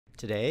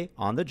Today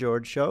on The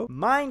George Show,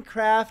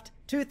 Minecraft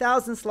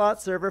 2000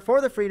 slot server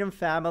for the Freedom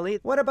Family.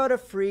 What about a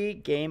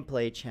free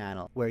gameplay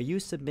channel where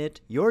you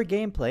submit your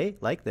gameplay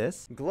like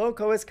this?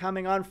 Gloco is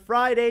coming on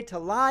Friday to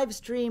live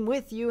stream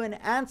with you and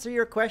answer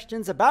your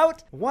questions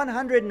about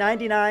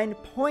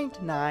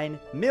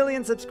 199.9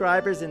 million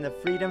subscribers in the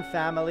Freedom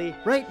Family.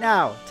 Right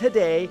now,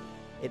 today,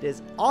 it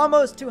is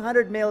almost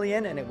 200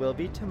 million and it will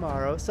be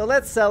tomorrow, so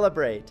let's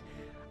celebrate.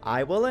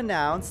 I will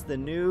announce the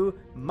new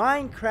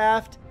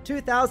Minecraft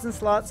 2000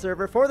 slot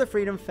server for the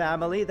Freedom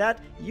Family that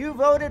you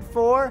voted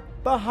for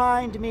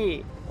behind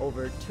me.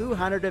 Over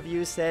 200 of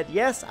you said,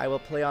 yes, I will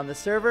play on the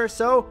server,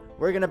 so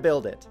we're gonna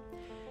build it.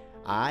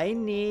 I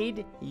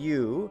need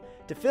you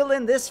to fill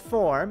in this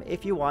form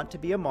if you want to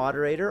be a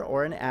moderator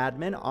or an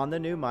admin on the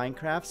new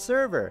Minecraft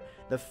server.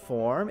 The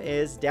form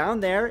is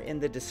down there in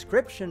the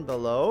description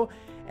below,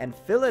 and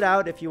fill it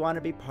out if you want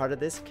to be part of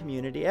this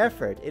community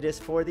effort. It is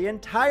for the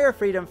entire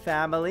Freedom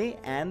Family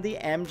and the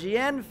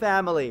MGN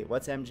family.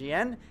 What's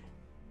MGN?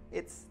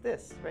 It's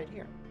this right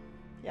here.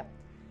 Yeah.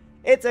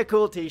 It's a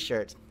cool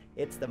t-shirt.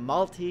 It's the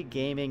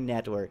Multi-Gaming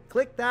Network.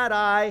 Click that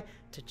I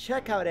to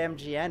check out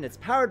MGN. It's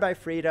powered by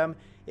Freedom.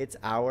 It's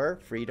our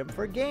Freedom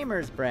for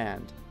Gamers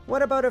brand.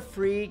 What about a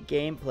free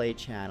gameplay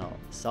channel?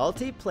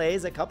 Salty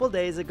Plays a couple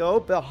days ago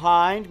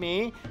behind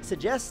me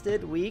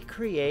suggested we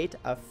create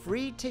a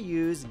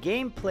free-to-use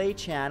gameplay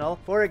channel.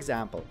 For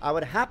example, I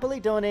would happily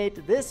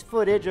donate this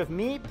footage of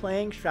me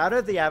playing Shroud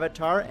of the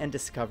Avatar and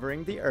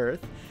discovering the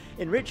Earth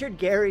in Richard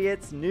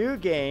Garriott's new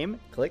game.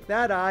 Click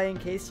that I in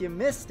case you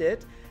missed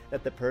it,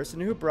 that the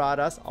person who brought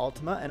us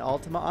Ultima and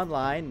Ultima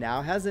Online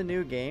now has a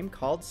new game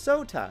called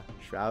Sota,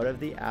 Shroud of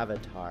the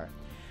Avatar.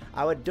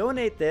 I would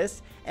donate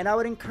this, and I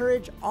would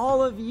encourage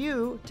all of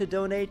you to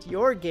donate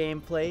your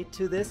gameplay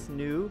to this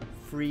new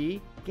free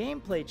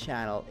gameplay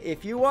channel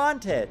if you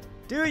want it.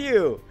 Do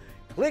you?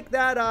 Click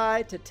that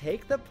I to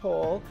take the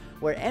poll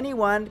where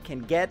anyone can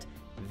get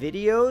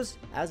videos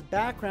as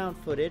background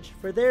footage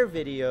for their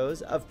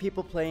videos of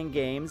people playing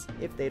games.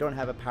 If they don't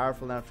have a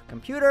powerful enough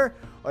computer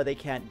or they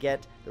can't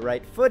get the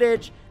right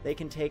footage, they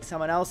can take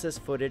someone else's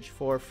footage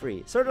for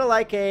free. Sort of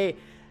like a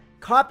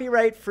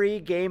copyright-free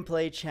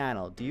gameplay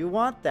channel. Do you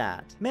want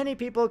that? Many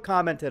people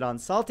commented on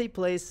Salty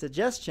Play's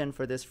suggestion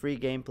for this free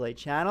gameplay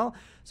channel,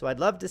 so I'd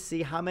love to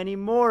see how many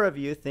more of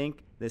you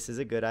think this is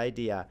a good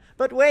idea.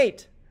 But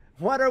wait,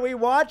 what are we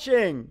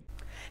watching?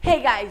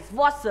 Hey guys,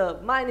 what's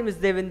up? My name is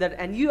Devinder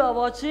and you are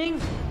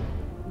watching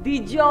The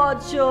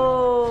George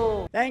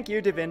Show. Thank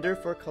you, Devinder,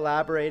 for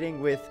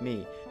collaborating with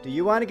me. Do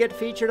you want to get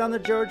featured on The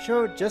George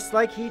Show just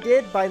like he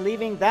did by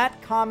leaving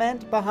that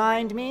comment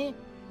behind me?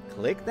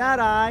 Click that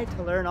I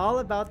to learn all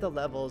about the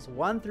levels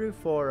 1 through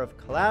 4 of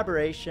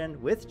collaboration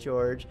with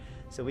George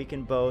so we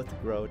can both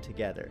grow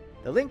together.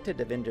 The link to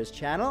Devinder's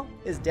channel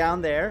is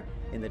down there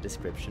in the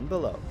description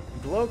below.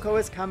 Gloco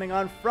is coming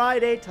on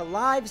Friday to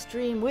live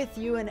stream with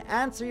you and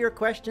answer your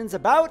questions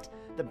about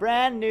the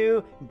brand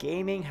new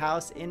gaming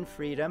house in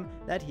Freedom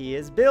that he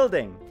is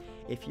building.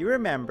 If you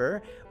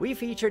remember, we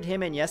featured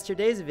him in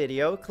yesterday's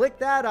video. Click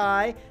that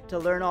I to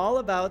learn all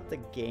about the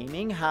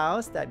gaming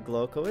house that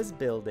Gloco is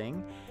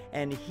building.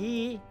 And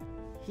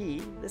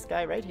this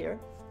guy right here,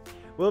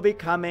 will be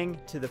coming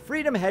to the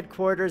Freedom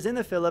headquarters in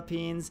the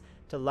Philippines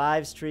to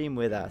live stream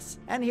with us.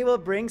 And he will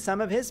bring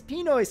some of his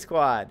Pinoy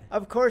squad.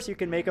 Of course, you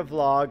can make a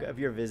vlog of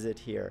your visit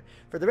here.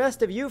 For the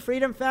rest of you,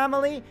 Freedom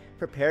Family,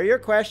 prepare your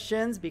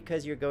questions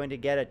because you're going to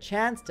get a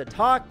chance to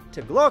talk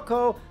to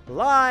Gloco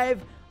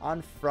live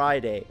on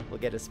Friday. We'll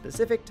get a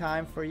specific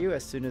time for you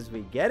as soon as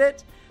we get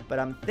it, but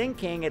I'm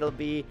thinking it'll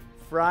be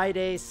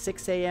Friday,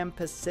 6 a.m.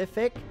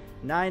 Pacific,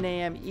 9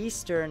 a.m.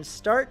 Eastern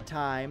start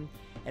time,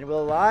 and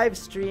we'll live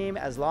stream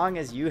as long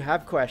as you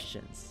have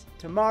questions.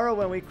 Tomorrow,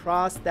 when we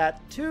cross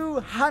that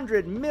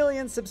 200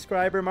 million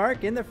subscriber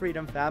mark in the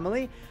Freedom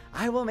Family,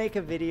 I will make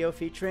a video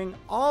featuring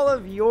all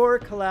of your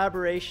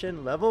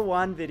collaboration level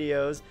 1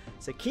 videos,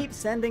 so keep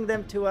sending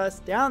them to us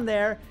down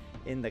there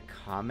in the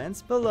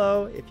comments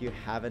below if you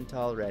haven't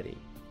already.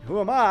 Who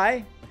am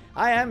I?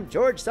 I am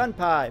George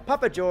Sunpai,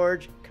 Papa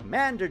George,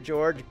 Commander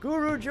George,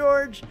 Guru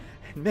George,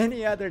 and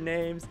many other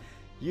names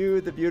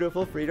you, the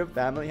beautiful Freedom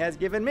Family, has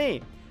given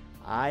me.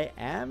 I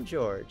am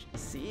George,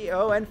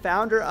 CEO and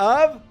founder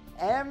of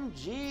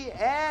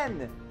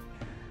MGN,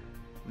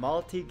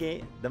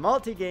 the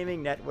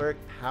Multi-Gaming Network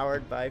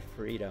powered by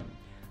Freedom.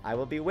 I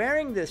will be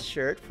wearing this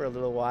shirt for a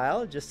little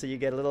while, just so you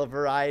get a little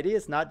variety.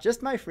 It's not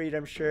just my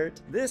Freedom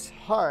shirt. This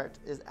heart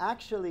is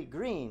actually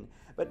green,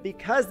 but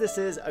because this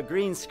is a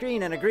green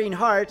screen and a green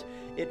heart,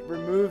 it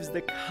removes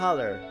the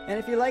color. And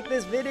if you like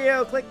this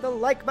video, click the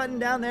like button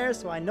down there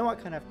so I know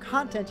what kind of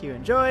content you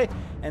enjoy,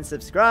 and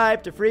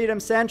subscribe to Freedom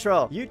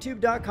Central,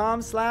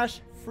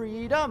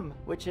 youtube.com/freedom,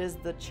 which is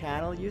the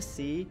channel you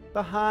see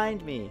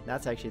behind me.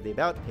 That's actually the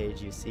About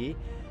page you see.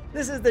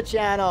 This is the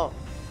channel,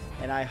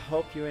 and I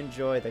hope you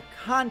enjoy the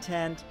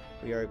content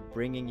we are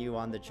bringing you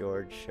on The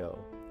George Show.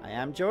 I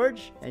am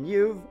George, and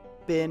you've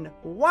been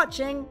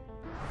watching.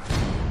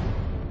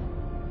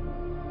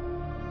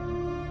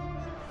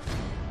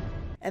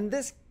 And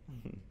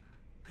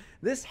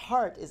This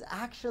heart is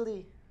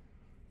actually,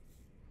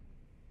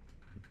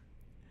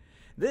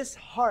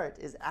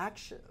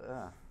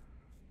 where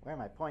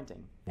am I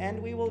pointing?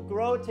 And we will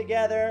grow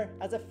together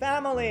as a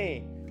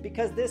family,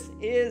 because this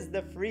is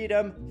the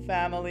Freedom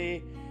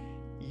Family.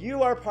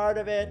 You are part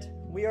of it,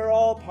 we are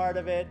all part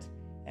of it,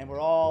 and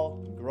we're all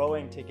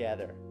growing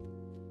together.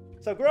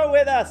 So grow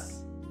with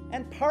us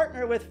and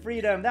partner with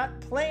Freedom.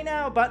 That Play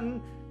Now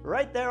button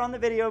right there on the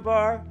video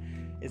bar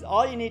is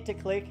all you need to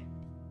click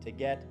to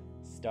get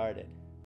started.